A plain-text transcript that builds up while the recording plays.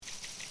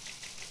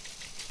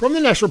From the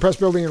National Press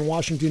Building in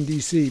Washington,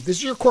 D.C., this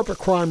is your Corporate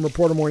Crime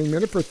Reporter Morning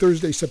Minute for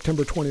Thursday,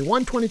 September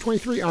 21,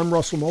 2023. I'm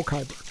Russell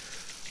Mokhiber.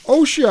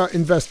 OSHA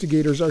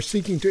investigators are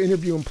seeking to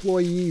interview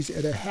employees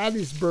at a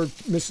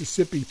Hattiesburg,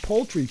 Mississippi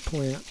poultry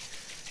plant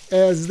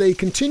as they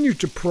continue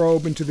to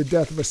probe into the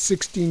death of a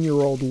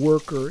 16-year-old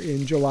worker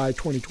in July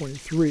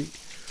 2023.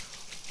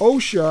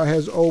 OSHA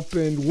has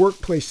opened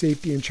workplace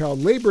safety and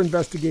child labor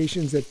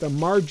investigations at the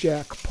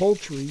Marjack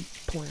poultry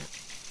plant.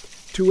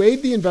 To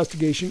aid the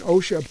investigation,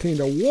 OSHA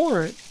obtained a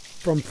warrant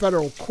from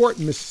federal court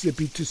in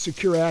Mississippi to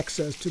secure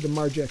access to the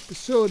Marjack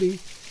facility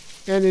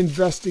and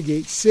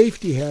investigate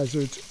safety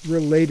hazards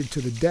related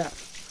to the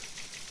death.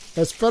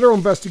 As federal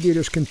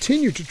investigators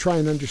continue to try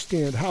and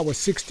understand how a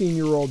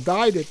 16-year-old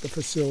died at the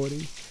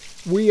facility,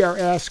 we are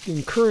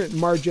asking current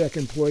Marjack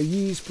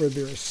employees for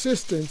their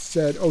assistance,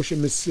 said OSHA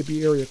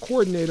Mississippi Area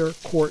Coordinator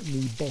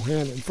Courtney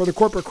Bohannon. For the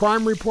Corporate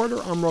Crime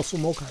Reporter, I'm Russell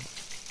Mokhiber.